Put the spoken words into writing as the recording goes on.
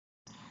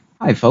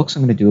Hi folks,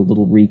 I'm going to do a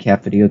little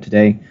recap video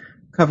today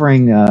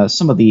covering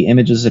some of the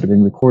images that have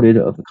been recorded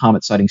of the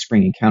comet sighting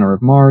spring encounter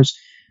of Mars,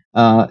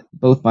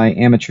 both by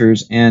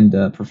amateurs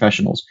and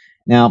professionals.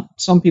 Now,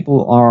 some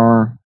people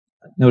are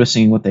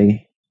noticing what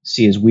they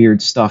see as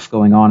weird stuff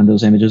going on in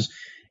those images,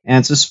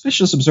 and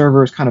Suspicious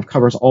Observers kind of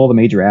covers all the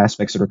major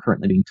aspects that are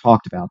currently being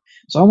talked about.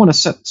 So I want to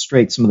set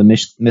straight some of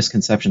the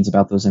misconceptions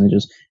about those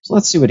images, so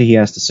let's see what he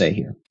has to say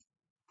here.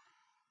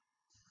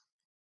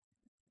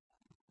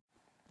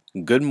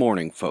 Good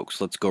morning,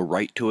 folks. Let's go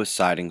right to a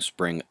sighting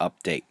spring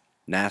update.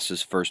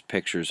 NASA's first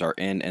pictures are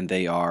in, and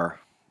they are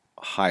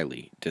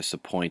highly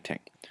disappointing.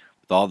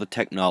 With all the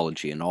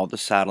technology and all the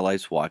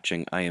satellites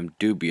watching, I am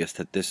dubious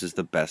that this is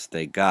the best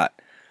they got.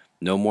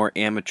 No more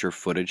amateur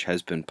footage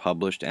has been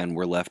published, and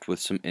we're left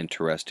with some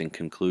interesting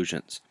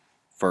conclusions.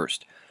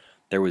 First,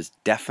 there was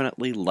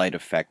definitely light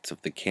effects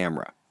of the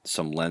camera,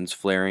 some lens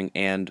flaring,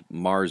 and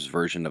Mars'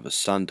 version of a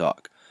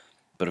sundog.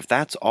 But if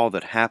that's all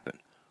that happened,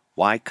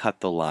 why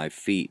cut the live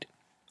feed?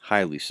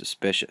 Highly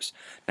suspicious.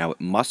 Now,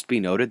 it must be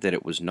noted that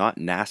it was not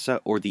NASA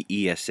or the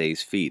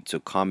ESA's feed, so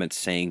comments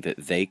saying that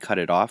they cut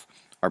it off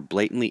are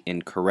blatantly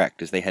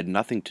incorrect, as they had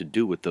nothing to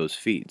do with those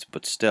feeds.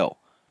 But still,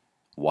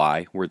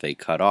 why were they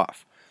cut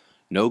off?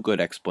 No good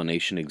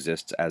explanation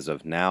exists as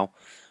of now,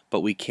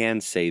 but we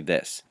can say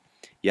this.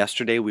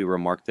 Yesterday we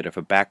remarked that if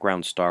a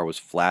background star was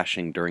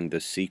flashing during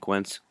this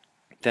sequence,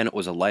 then it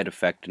was a light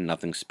effect and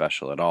nothing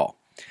special at all.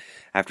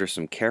 After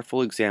some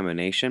careful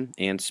examination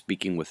and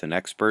speaking with an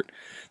expert,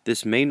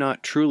 this may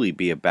not truly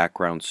be a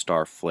background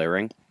star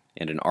flaring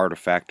and an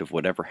artifact of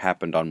whatever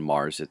happened on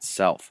Mars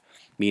itself,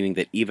 meaning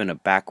that even a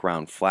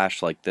background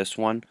flash like this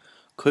one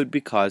could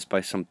be caused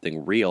by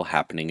something real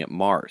happening at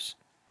Mars.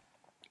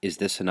 Is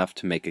this enough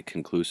to make a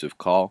conclusive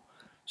call?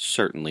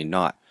 Certainly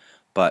not,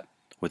 but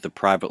with the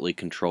privately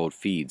controlled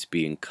feeds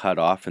being cut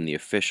off and the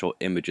official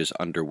images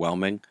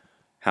underwhelming,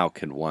 how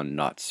can one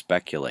not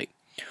speculate?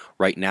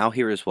 Right now,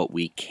 here is what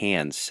we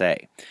can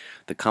say.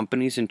 The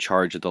companies in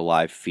charge of the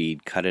live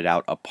feed cut it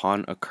out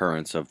upon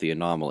occurrence of the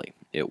anomaly.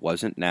 It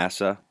wasn't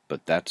NASA,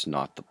 but that's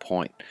not the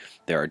point.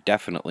 There are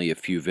definitely a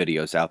few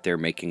videos out there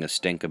making a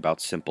stink about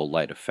simple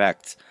light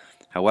effects.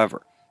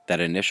 However,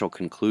 that initial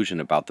conclusion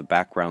about the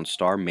background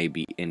star may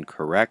be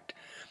incorrect.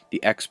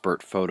 The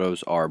expert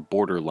photos are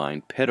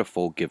borderline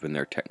pitiful given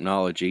their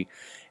technology,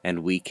 and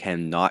we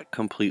cannot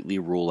completely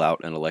rule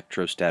out an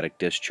electrostatic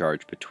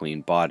discharge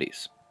between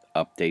bodies.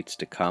 Updates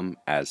to come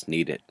as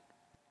needed.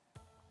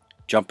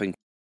 Jumping.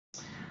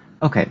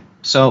 Okay,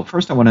 so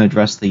first I want to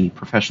address the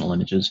professional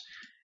images,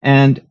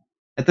 and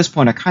at this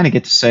point I kind of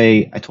get to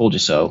say I told you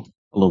so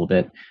a little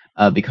bit,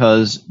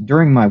 because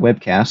during my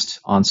webcast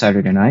on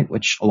Saturday night,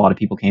 which a lot of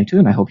people came to,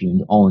 and I hope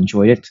you all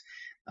enjoyed it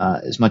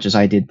as much as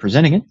I did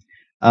presenting it,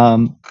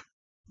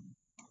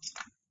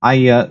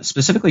 I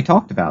specifically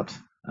talked about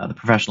the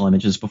professional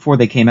images before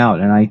they came out,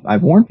 and I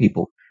warned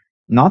people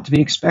not to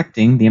be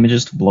expecting the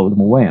images to blow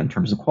them away in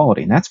terms of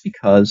quality, and that's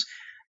because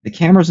the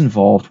cameras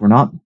involved were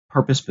not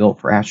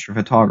purpose-built for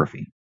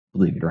astrophotography,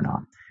 believe it or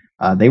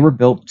not. They were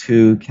built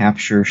to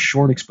capture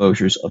short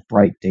exposures of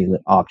bright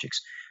daylit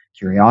objects.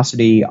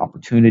 Curiosity,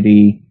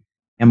 Opportunity,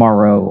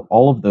 MRO,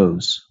 all of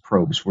those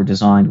probes were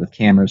designed with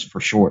cameras for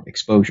short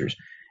exposures.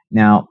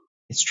 Now,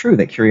 it's true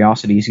that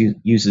Curiosity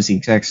uses the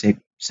exact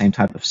same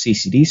type of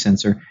CCD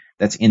sensor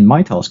that's in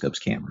my telescope's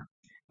camera,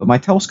 but my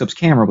telescope's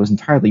camera was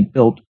entirely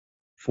built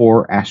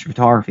for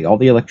astrophotography. All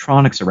the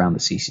electronics around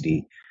the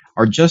CCD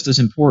are just as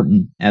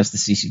important as the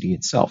CCD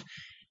itself.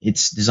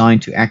 It's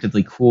designed to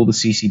actively cool the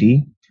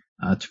CCD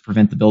to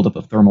prevent the buildup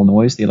of thermal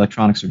noise. The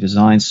electronics are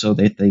designed so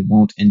that they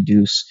won't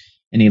induce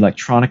any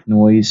electronic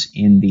noise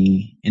in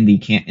the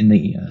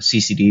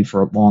CCD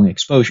for a long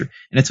exposure,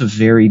 and it's a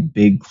very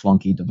big,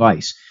 clunky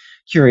device.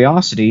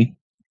 Curiosity,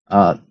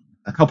 a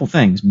couple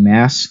things.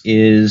 Mass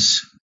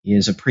is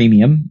a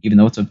premium, even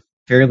though it's a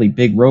fairly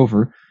big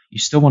rover. You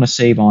still want to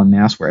save on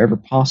mass wherever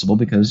possible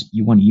because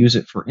you want to use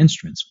it for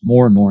instruments,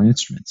 more and more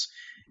instruments.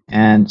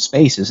 And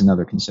space is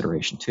another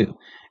consideration too.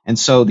 And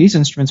so these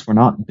instruments were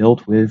not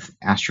built with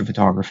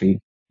astrophotography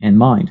in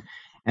mind.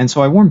 And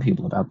so I warned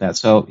people about that.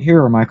 So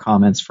here are my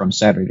comments from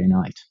Saturday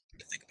night.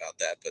 To think about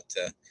that,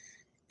 but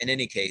in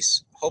any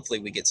case, hopefully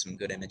we get some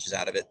good images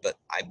out of it. But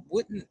I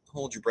wouldn't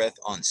hold your breath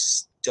on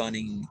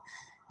stunning,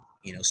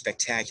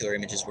 spectacular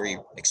images where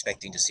you're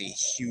expecting to see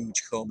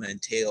huge coma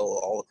and tail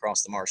all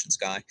across the Martian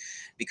sky,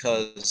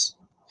 because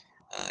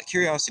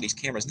Curiosity's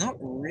camera is not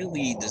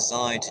really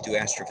designed to do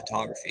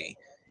astrophotography.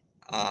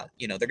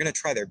 They're going to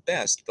try their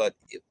best, but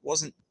it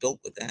wasn't built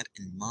with that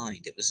in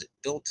mind. It was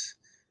built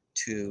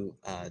to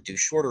do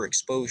shorter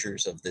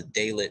exposures of the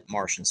daylit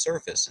Martian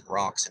surface and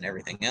rocks and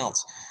everything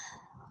else.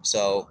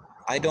 So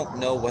I don't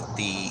know what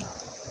the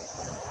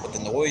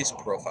noise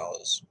profile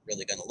is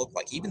really going to look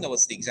like, even though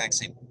it's the exact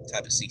same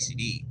type of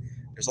CCD.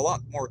 There's a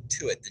lot more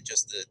to it than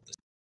just the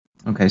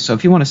Okay, so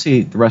if you want to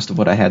see the rest of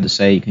what I had to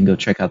say, you can go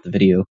check out the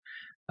video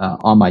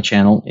on my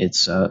channel.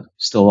 It's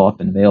still up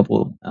and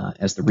available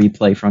as the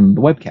replay from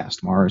the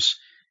webcast, Mars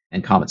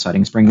and Comet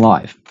Sighting Spring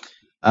Live.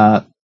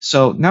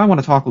 So now I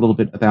want to talk a little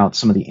bit about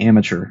some of the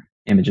amateur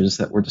images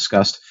that were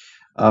discussed.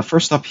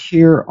 First up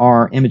here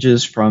are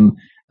images from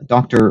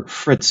Dr.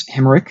 Fritz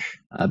Hemmerich.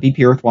 BP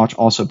Earthwatch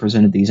also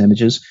presented these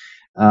images.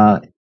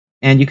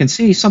 And you can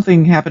see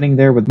something happening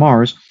there with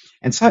Mars.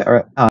 And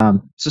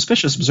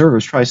Suspicious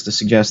Observers tries to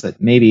suggest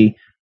that maybe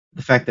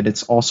the fact that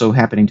it's also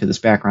happening to this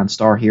background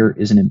star here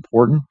isn't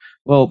important.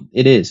 Well,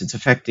 it is. It's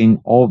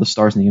affecting all the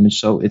stars in the image,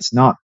 so it's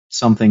not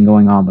something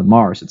going on with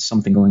Mars. It's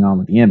something going on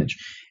with the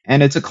image.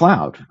 And it's a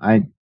cloud.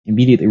 I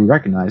immediately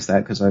recognize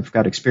that because I've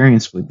got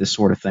experience with this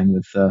sort of thing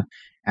with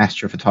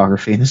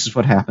astrophotography. And this is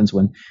what happens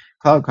when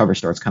cloud cover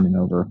starts coming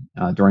over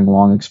during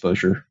long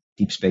exposure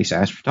deep space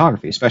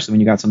astrophotography, especially when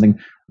you got something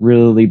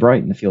really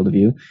bright in the field of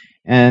view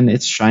and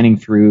it's shining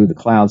through the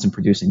clouds and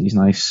producing these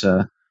nice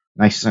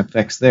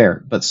effects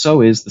there. But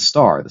so is the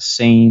star. The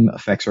same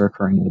effects are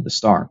occurring with the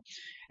star.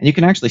 And you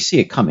can actually see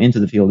it come into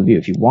the field of view.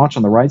 If you watch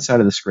on the right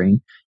side of the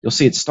screen, you'll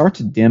see it start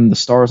to dim the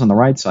stars on the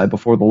right side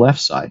before the left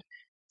side.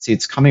 See,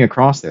 it's coming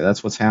across there.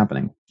 That's what's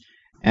happening.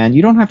 And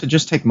you don't have to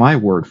just take my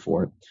word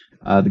for it.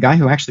 The guy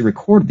who actually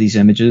recorded these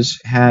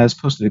images has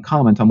posted a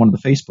comment on one of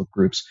the Facebook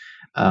groups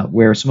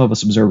where some of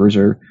us observers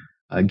are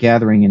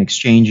gathering and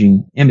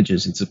exchanging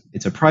images.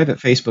 It's a private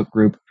Facebook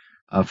group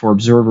for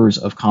observers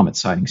of comet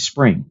sighting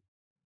spring.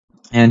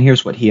 And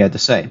here's what he had to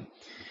say.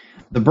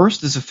 The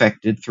burst is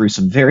affected through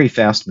some very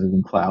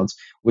fast-moving clouds,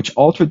 which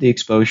altered the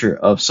exposure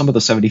of some of the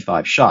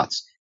 75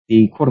 shots.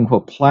 The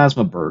quote-unquote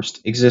plasma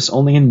burst exists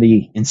only in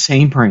the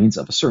insane brains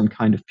of a certain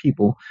kind of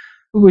people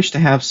who wish to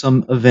have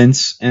some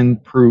events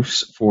and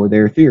proofs for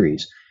their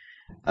theories.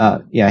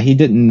 He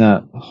didn't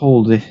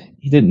hold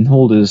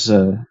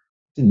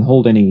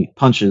any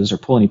punches or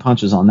pull any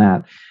punches on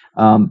that.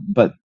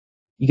 But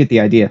you get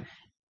the idea.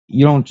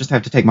 You don't just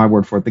have to take my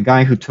word for it. The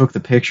guy who took the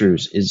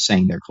pictures is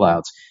saying they're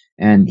clouds.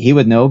 And he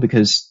would know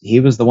because he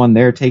was the one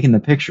there taking the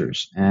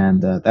pictures.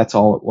 And that's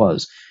all it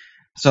was.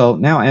 So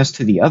now as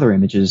to the other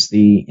images,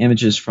 the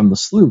images from the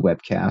SLU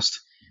webcast.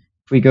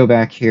 If we go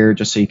back here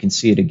just so you can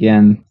see it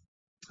again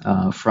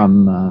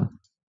from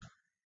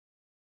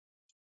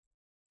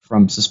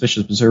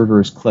Suspicious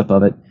Observer's clip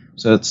of it.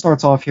 So it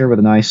starts off here with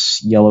a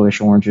nice yellowish,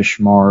 orangish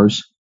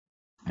Mars.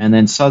 And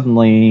then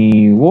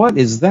suddenly, what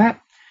is that?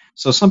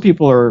 So some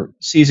people are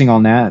seizing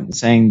on that and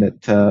saying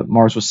that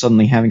Mars was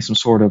suddenly having some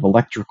sort of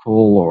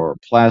electrical or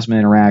plasma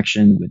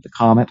interaction with the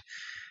comet.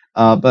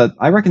 But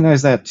I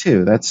recognize that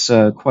too. That's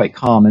quite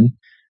common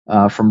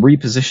from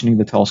repositioning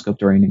the telescope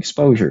during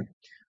exposure.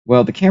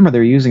 Well, the camera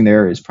they're using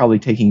there is probably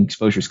taking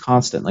exposures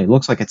constantly. It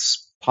looks like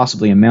it's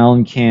possibly a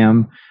Malin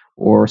cam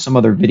or some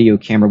other video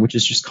camera, which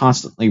is just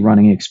constantly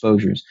running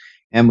exposures.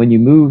 And when you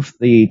move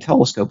the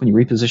telescope, when you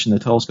reposition the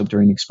telescope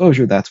during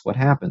exposure, that's what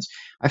happens.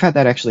 I've had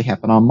that actually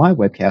happen on my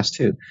webcast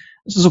too.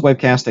 This is a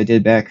webcast I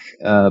did back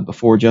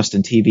before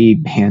Justin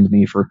TV banned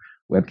me for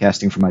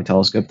webcasting from my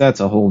telescope. That's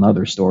a whole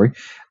nother story.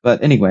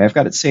 But anyway, I've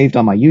got it saved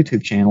on my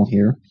YouTube channel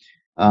here.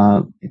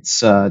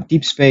 It's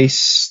Deep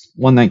Space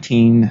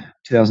 119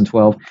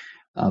 2012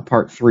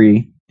 Part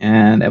 3.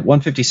 And at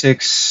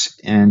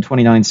 1:56 and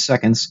 29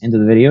 seconds into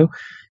the video,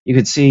 you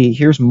can see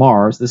here's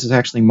Mars. This is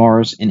actually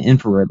Mars in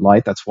infrared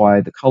light. That's why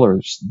the color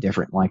is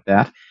different like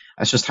that.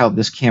 That's just how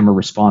this camera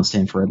responds to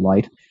infrared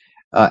light.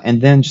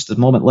 And then just a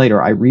moment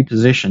later, I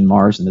reposition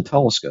Mars in the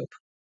telescope.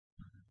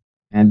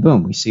 And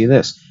boom, we see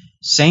this.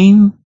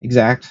 Same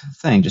exact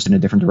thing, just in a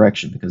different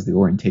direction because the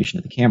orientation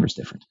of the camera is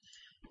different.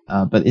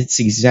 But it's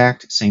the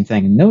exact same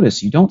thing. And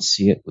notice you don't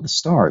see it with the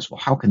stars.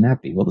 Well, how can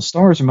that be? Well, the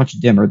stars are much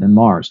dimmer than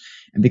Mars.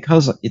 And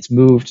because it's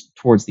moved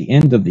towards the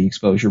end of the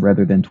exposure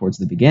rather than towards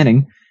the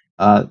beginning,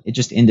 it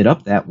just ended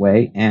up that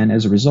way, and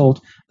as a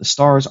result, the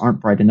stars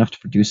aren't bright enough to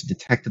produce a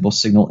detectable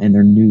signal in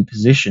their new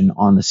position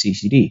on the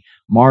CCD.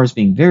 Mars,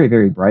 being very,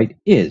 very bright,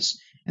 is,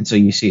 and so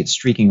you see it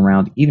streaking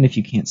around even if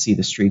you can't see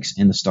the streaks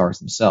in the stars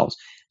themselves.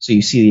 So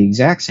you see the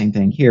exact same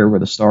thing here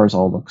where the stars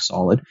all look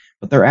solid,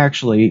 but they're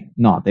actually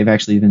not. They've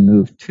actually been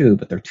moved too,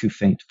 but they're too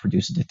faint to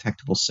produce a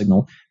detectable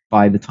signal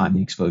by the time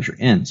the exposure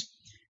ends.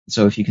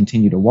 So if you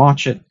continue to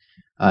watch it,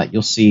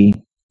 you'll see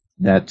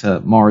that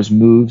Mars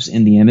moves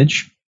in the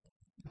image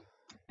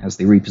as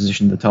they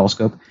reposition the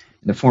telescope,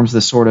 and it forms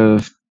this sort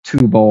of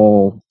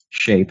two-ball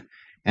shape.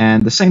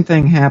 And the same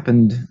thing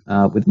happened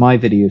with my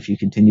video. If you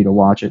continue to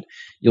watch it,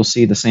 you'll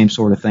see the same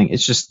sort of thing.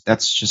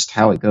 That's just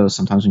how it goes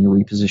sometimes when you're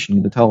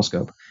repositioning the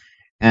telescope.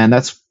 And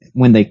that's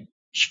when they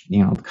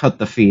cut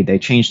the feed. They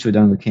change to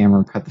another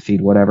camera, cut the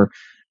feed, whatever.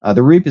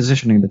 They're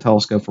repositioning the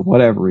telescope for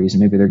whatever reason.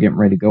 Maybe they're getting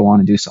ready to go on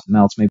and do something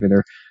else. Maybe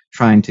they're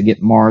trying to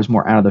get Mars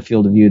more out of the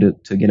field of view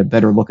to get a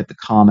better look at the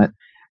comet.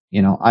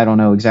 I don't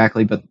know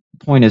exactly, but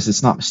the point is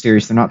it's not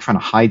mysterious. They're not trying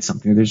to hide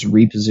something. They're just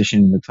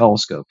repositioning the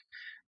telescope.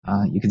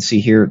 You can see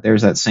here,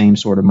 there's that same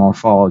sort of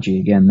morphology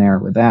again there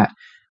with that.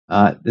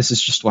 This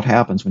is just what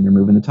happens when you're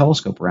moving the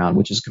telescope around,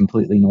 which is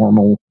completely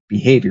normal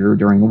behavior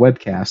during a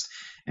webcast.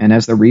 And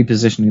as they're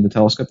repositioning the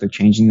telescope, they're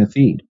changing the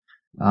feed.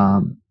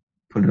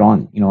 Put it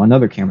on,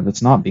 another camera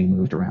that's not being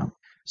moved around.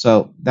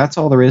 So that's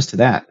all there is to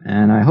that.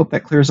 And I hope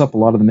that clears up a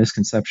lot of the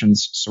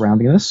misconceptions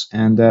surrounding this.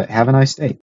 And have a nice day.